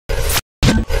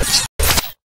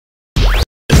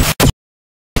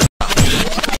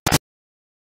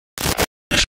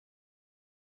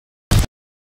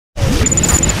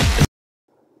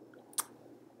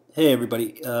Hey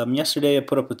everybody, yesterday I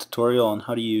put up a tutorial on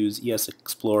how to use ES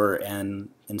Explorer and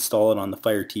install it on the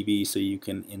Fire TV so you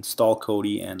can install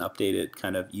Kodi and update it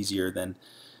kind of easier than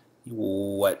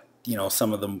what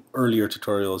some of the earlier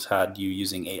tutorials had you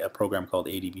using a program called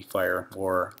ADBFire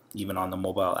or even on the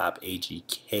mobile app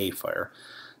AGKFire.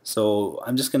 So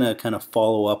I'm just going to kind of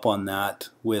follow up on that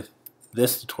with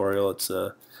this tutorial. It's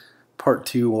a part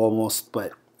two almost,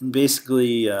 but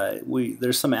basically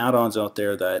there's some add-ons out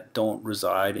there that don't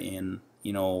reside in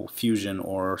Fusion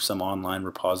or some online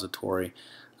repository.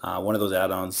 One of those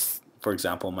add-ons, for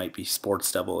example, might be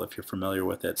Sports Devil if you're familiar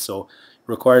with it. So it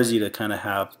requires you to kind of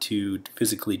have to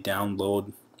physically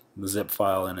download the zip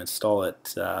file and install it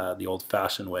the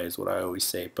old-fashioned way is what I always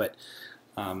say. But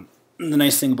the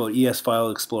nice thing about ES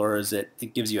File Explorer is that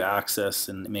it gives you access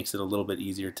and it makes it a little bit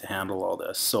easier to handle all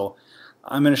this. So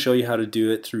I'm going to show you how to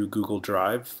do it through Google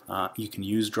Drive. You can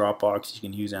use Dropbox, you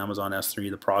can use Amazon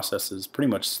S3. The process is pretty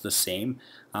much the same.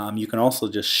 You can also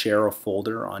just share a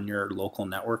folder on your local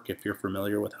network if you're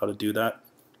familiar with how to do that.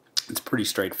 It's pretty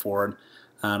straightforward,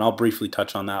 and I'll briefly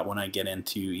touch on that when I get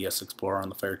into ES Explorer on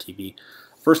the Fire TV.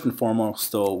 First and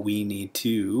foremost, though, we need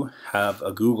to have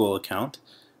a Google account.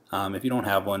 If you don't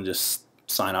have one, just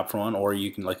sign up for one, or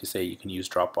you can, like I say, you can use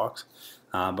Dropbox.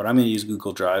 But I'm going to use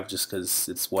Google Drive just because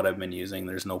it's what I've been using.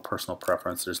 There's no personal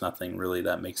preference. There's nothing really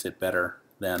that makes it better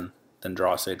than say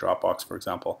Dropbox, for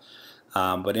example.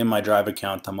 But in my Drive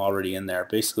account, I'm already in there.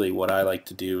 Basically, what I like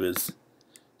to do is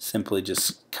simply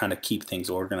just kind of keep things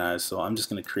organized. So I'm just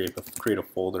going to create a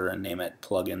folder and name it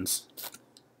Plugins.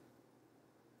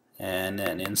 And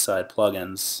then inside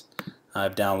Plugins,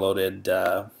 I've downloaded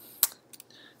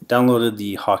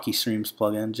the Hockey Streams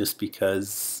plugin just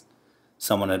because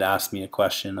someone had asked me a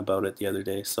question about it the other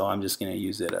day, so I'm just going to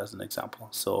use it as an example.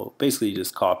 So basically you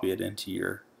just copy it into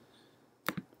your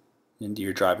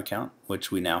Drive account,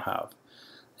 which we now have.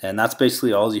 And that's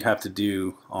basically all you have to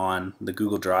do on the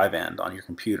Google Drive end on your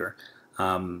computer.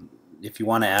 If you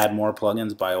want to add more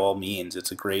plugins, by all means,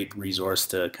 it's a great resource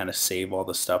to kind of save all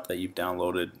the stuff that you've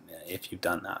downloaded if you've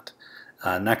done that.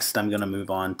 Next, I'm going to move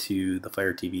on to the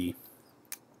Fire TV.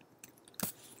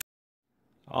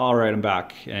 All right, I'm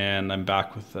back, and I'm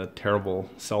back with a terrible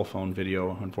cell phone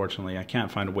video. Unfortunately, I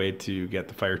can't find a way to get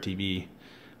the Fire TV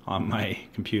on my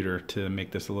computer to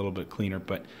make this a little bit cleaner,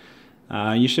 but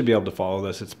you should be able to follow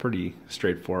this. It's pretty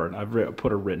straightforward. I've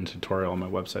put a written tutorial on my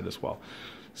website as well.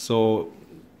 So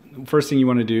first thing you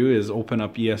want to do is open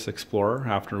up ES Explorer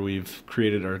after we've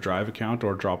created our Drive account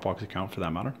or Dropbox account for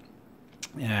that matter.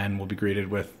 And we'll be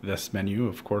greeted with this menu,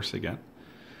 of course, again.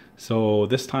 So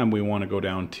this time we want to go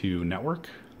down to Network,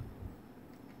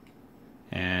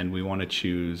 and we want to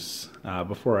choose,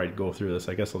 before I go through this,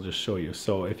 I guess I'll just show you.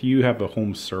 So if you have a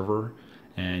home server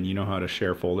and you know how to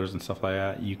share folders and stuff like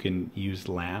that, you can use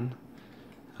LAN.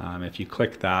 If you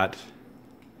click that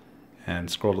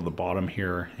and scroll to the bottom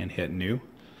here and hit New,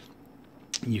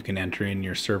 you can enter in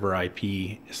your server IP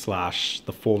 /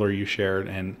 the folder you shared,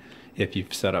 and if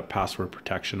you've set up password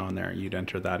protection on there, you'd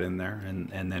enter that in there,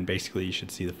 and then basically you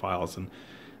should see the files. And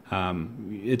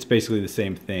it's basically the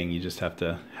same thing, you just have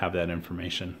to have that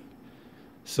information.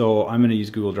 So I'm going to use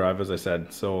Google Drive, as I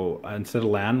said. So instead of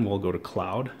LAN, we'll go to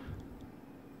Cloud,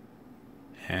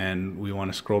 and we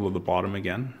want to scroll to the bottom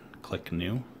again, click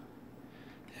New.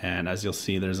 And as you'll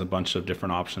see, there's a bunch of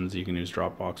different options. You can use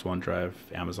Dropbox, OneDrive,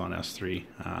 Amazon S3.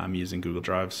 I'm using Google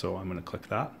Drive, so I'm going to click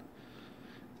that.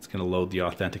 It's going to load the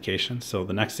authentication. So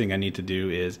the next thing I need to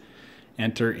do is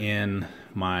enter in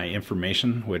my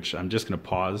information, which I'm just going to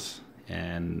pause,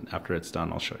 and after it's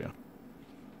done, I'll show you.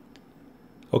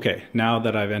 Okay, now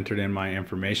that I've entered in my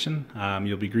information,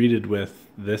 you'll be greeted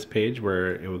with this page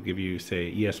where it will give you,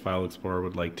 say, ES File Explorer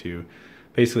would like to,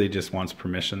 basically just wants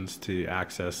permissions to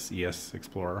access ES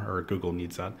Explorer, or Google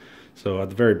needs that. So at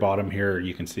the very bottom here,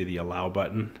 you can see the Allow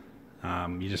button.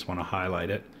 You just want to highlight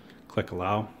it, click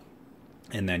Allow,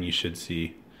 and then you should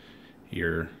see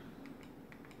your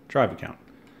Drive account.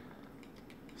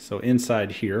 So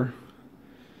inside here,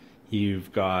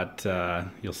 you've got,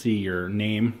 you'll see your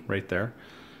name right there.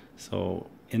 So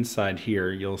inside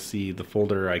here, you'll see the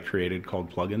folder I created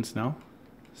called Plugins now.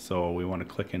 So we want to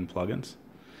click in Plugins.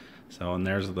 So, and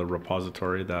there's the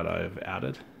repository that I've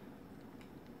added.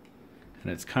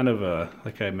 And it's kind of a,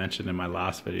 like I mentioned in my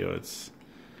last video, it's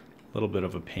a little bit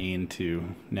of a pain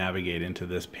to navigate into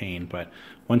this pane, but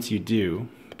once you do,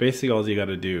 basically all you got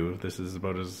to do, this is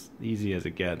about as easy as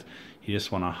it gets, you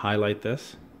just want to highlight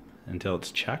this until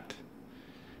it's checked,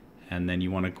 and then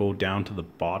you want to go down to the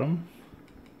bottom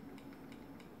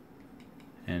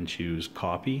and choose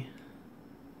Copy,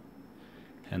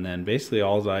 and then basically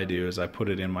all I do is I put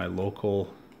it in my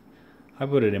local I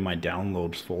put it in my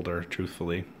downloads folder,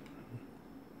 truthfully.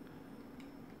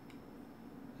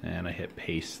 And I hit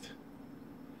paste.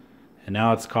 And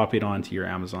now it's copied onto your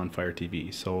Amazon Fire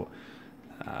TV. So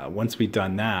once we've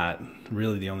done that,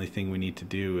 really the only thing we need to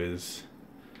do is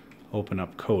open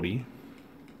up Kodi.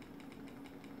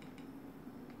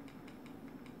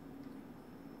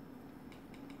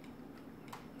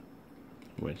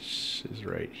 Which is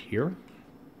right here.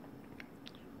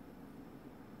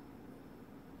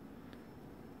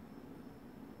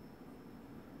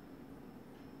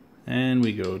 And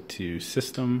we go to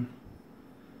System,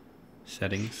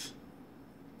 Settings,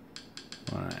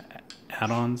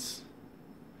 Add-ons,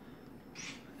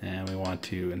 and we want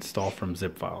to install from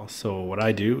zip file. So what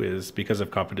I do is, because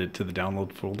I've copied it to the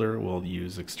download folder, we'll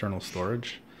use external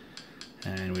storage,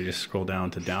 and we just scroll down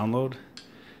to download,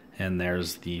 and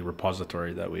there's the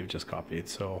repository that we've just copied.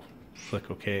 So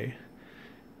click OK.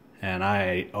 And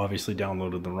I obviously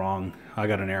downloaded the wrong, I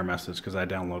got an error message because I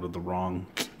downloaded the wrong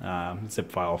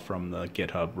zip file from the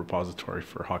GitHub repository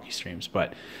for hockey streams.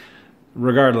 But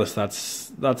regardless,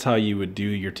 that's how you would do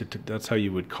your, that's how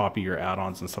you would copy your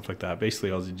add-ons and stuff like that. Basically,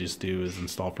 all you just do is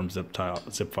install from zip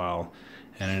file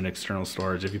and in external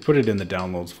storage. If you put it in the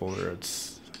downloads folder,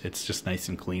 it's just nice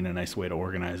and clean, a nice way to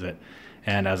organize it.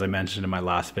 And as I mentioned in my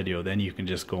last video, then you can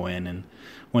just go in and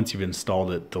once you've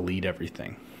installed it, delete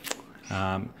everything.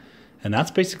 And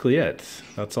that's basically it.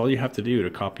 That's all you have to do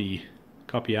to copy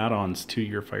add-ons to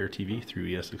your Fire TV through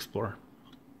ES Explorer.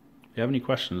 If you have any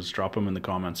questions, drop them in the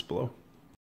comments below.